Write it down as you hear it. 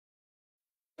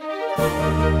TV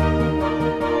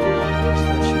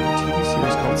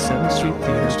series called 7th Street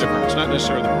Theater. It's different. It's not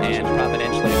necessarily the And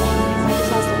providentially on.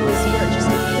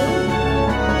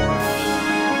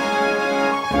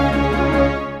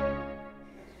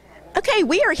 Okay,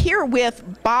 we are here with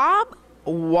Bob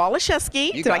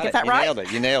Waliszewski. Did I get that right? You nailed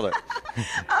it. You nailed it.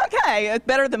 Okay, it's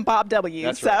better than Bob W.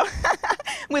 That's so, right.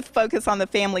 with Focus on the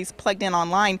Families Plugged In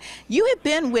Online. You have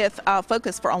been with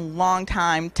Focus for a long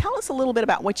time. Tell us a little bit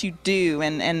about what you do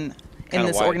and in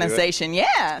this organization.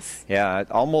 Yes. Yeah,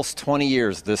 almost 20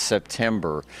 years this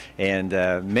September, and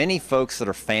many folks that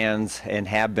are fans and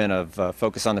have been of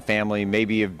Focus on the Family,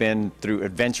 maybe have been through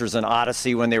Adventures in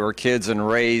Odyssey when they were kids and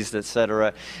raised,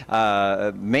 etc.,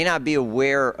 may not be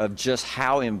aware of just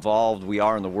how involved we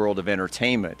are in the world of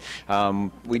entertainment.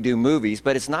 We do movies,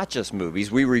 but it's not just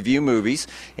movies. We review movies,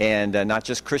 and not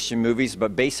just Christian movies,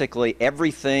 but basically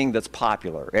everything that's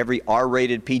popular, every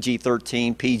R-rated,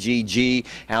 PG-13, PG-G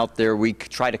out there. We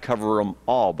try to cover them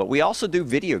all, but we also do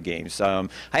video games. I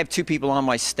have 2 people on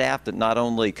my staff that not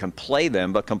only can play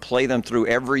them, but can play them through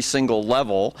every single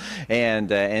level and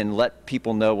let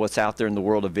people know what's out there in the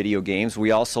world of video games.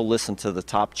 We also listen to the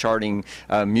top charting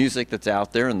music that's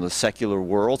out there in the secular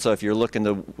world. So if you're looking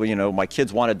to, my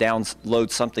kids want to download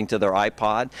something to their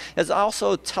iPod, there's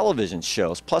also television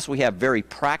shows. Plus, we have very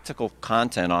practical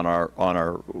content on our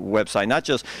website. Not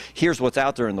just here's what's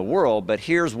out there in the world, but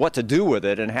here's what to do with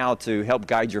it and how to help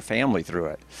guide your family through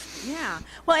it. Yeah.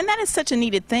 Well, and that is such a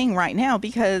needed thing right now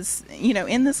because,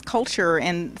 in this culture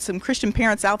and some Christian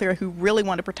parents out there who really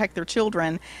want to protect their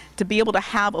children, to be able to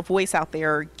have a voice out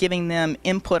there giving them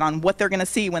input on what they're going to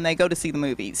see when they go to see the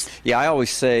movies. Yeah, I always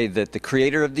say that the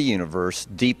creator of the universe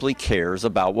deeply cares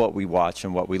about what we watch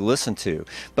and what we listen to.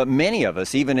 But many of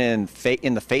us, even in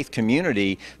the faith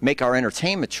community, make our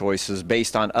entertainment choices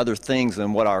based on other things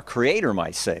than what our creator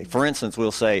might say. For instance,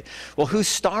 we'll say, well, who's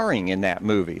starring in that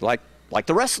movie? Like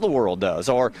the rest of the world does.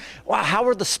 Or, wow, how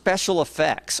are the special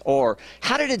effects? Or,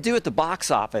 how did it do at the box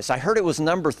office? I heard it was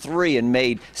 #3 and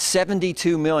made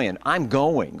 $72 million. I'm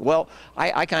going. Well,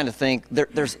 I kind of think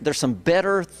there's some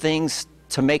better things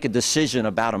to make a decision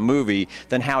about a movie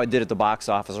than how it did at the box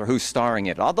office or who's starring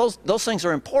it. All those things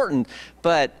are important,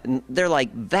 but they're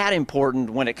like that important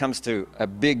when it comes to a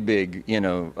big,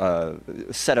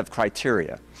 set of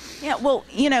criteria. Yeah, well,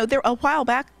 a while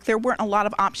back, there weren't a lot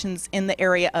of options in the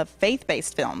area of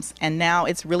faith-based films, and now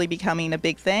it's really becoming a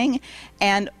big thing.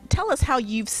 And tell us how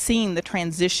you've seen the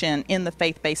transition in the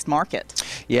faith-based market.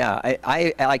 Yeah,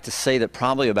 I like to say that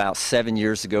probably about 7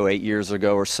 years ago, 8 years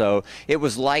ago or so, it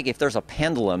was like if there's a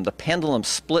pendulum, the pendulum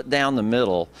split down the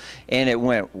middle, and it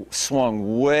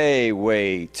swung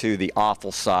way to the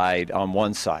awful side on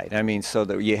one side. I mean, so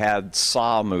that you had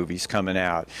Saw movies coming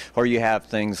out, or you have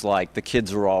things like The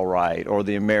Kids Are All Right, or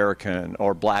The American,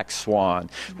 or Black Swan,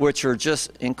 which are just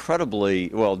incredibly,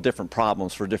 different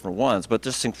problems for different ones, but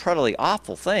just incredibly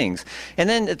awful things. And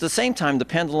then at the same time, the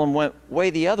pendulum went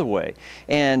way the other way.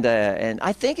 And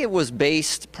I think it was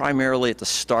based primarily at the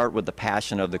start with The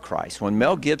Passion of the Christ. When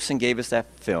Mel Gibson gave us that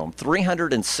film,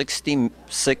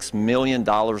 $366 million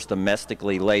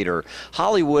domestically later,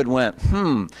 Hollywood went,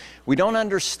 we don't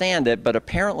understand it, but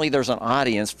apparently there's an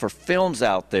audience for films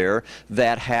out there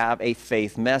that have a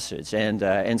faith message.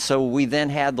 And so we then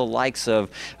had the likes of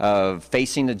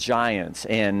Facing the Giants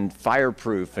and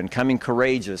Fireproof and Coming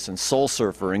Courageous and Soul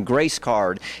Surfer and Grace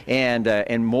Card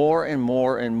and more and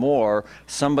more and more.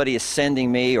 Somebody is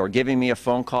sending me or giving me a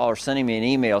phone call or sending me an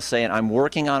email saying, I'm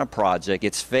working on a project,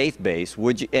 it's faith-based,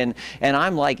 would you? And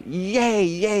I'm like, yay,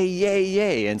 yay, yay,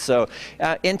 yay. And so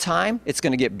in time, it's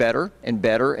going to get better and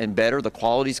better and better. The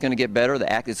quality's going to get better.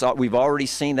 We've already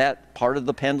seen that part of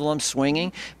the pendulum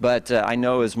swinging, but I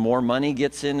know as more money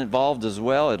gets involved as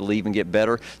well, it'll even get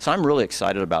better. So I'm really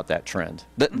excited about that trend.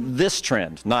 This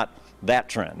trend, not that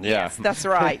trend. Yeah. Yes, that's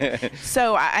right.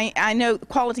 So I know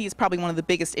quality is probably one of the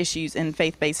biggest issues in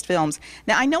faith-based films.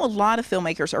 Now, I know a lot of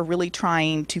filmmakers are really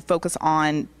trying to focus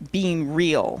on being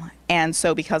real. And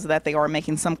so because of that, they are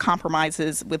making some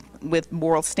compromises with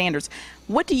moral standards.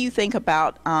 What do you think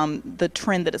about the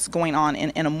trend that is going on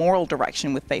in a moral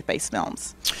direction with faith-based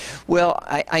films? Well,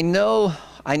 I know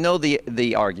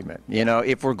the argument.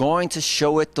 If we're going to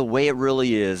show it the way it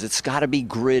really is, it's got to be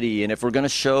gritty. And if we're going to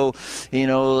show,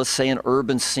 let's say an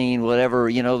urban scene,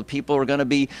 whatever, people are going to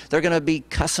be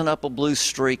cussing up a blue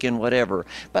streak and whatever.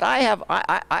 But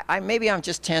maybe I'm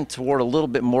just tend toward a little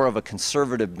bit more of a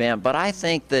conservative bent. But I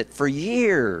think that for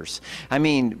years,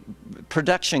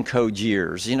 production code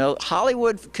years,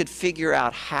 Hollywood could figure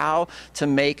out how to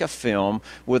make a film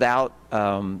without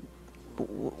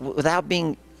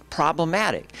being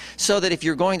problematic. So that if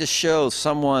you're going to show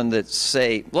someone that,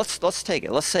 say, let's take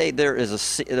it. Let's say there is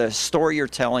a story you're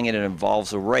telling and it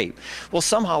involves a rape. Well,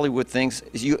 some Hollywood things,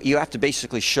 you have to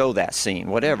basically show that scene,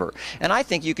 whatever. And I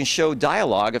think you can show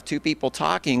dialogue of two people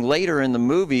talking later in the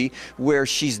movie where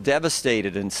she's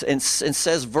devastated and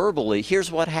says verbally,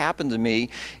 here's what happened to me,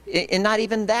 and not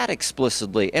even that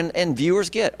explicitly. And viewers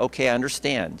get, okay, I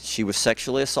understand. She was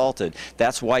sexually assaulted.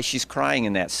 That's why she's crying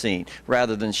in that scene,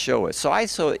 rather than show it. So I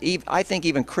think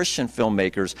even Christian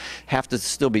filmmakers have to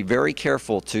still be very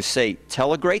careful to say,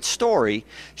 tell a great story,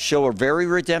 show a very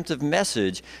redemptive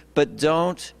message, but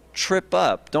don't trip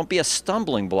up. Don't be a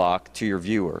stumbling block to your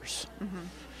viewers.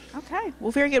 Mm-hmm. Okay.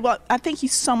 Well, very good. Well, I thank you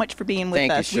so much for being with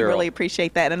Thank us. you, Cheryl. We really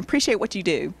appreciate that and appreciate what you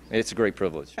do. It's a great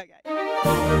privilege. Okay.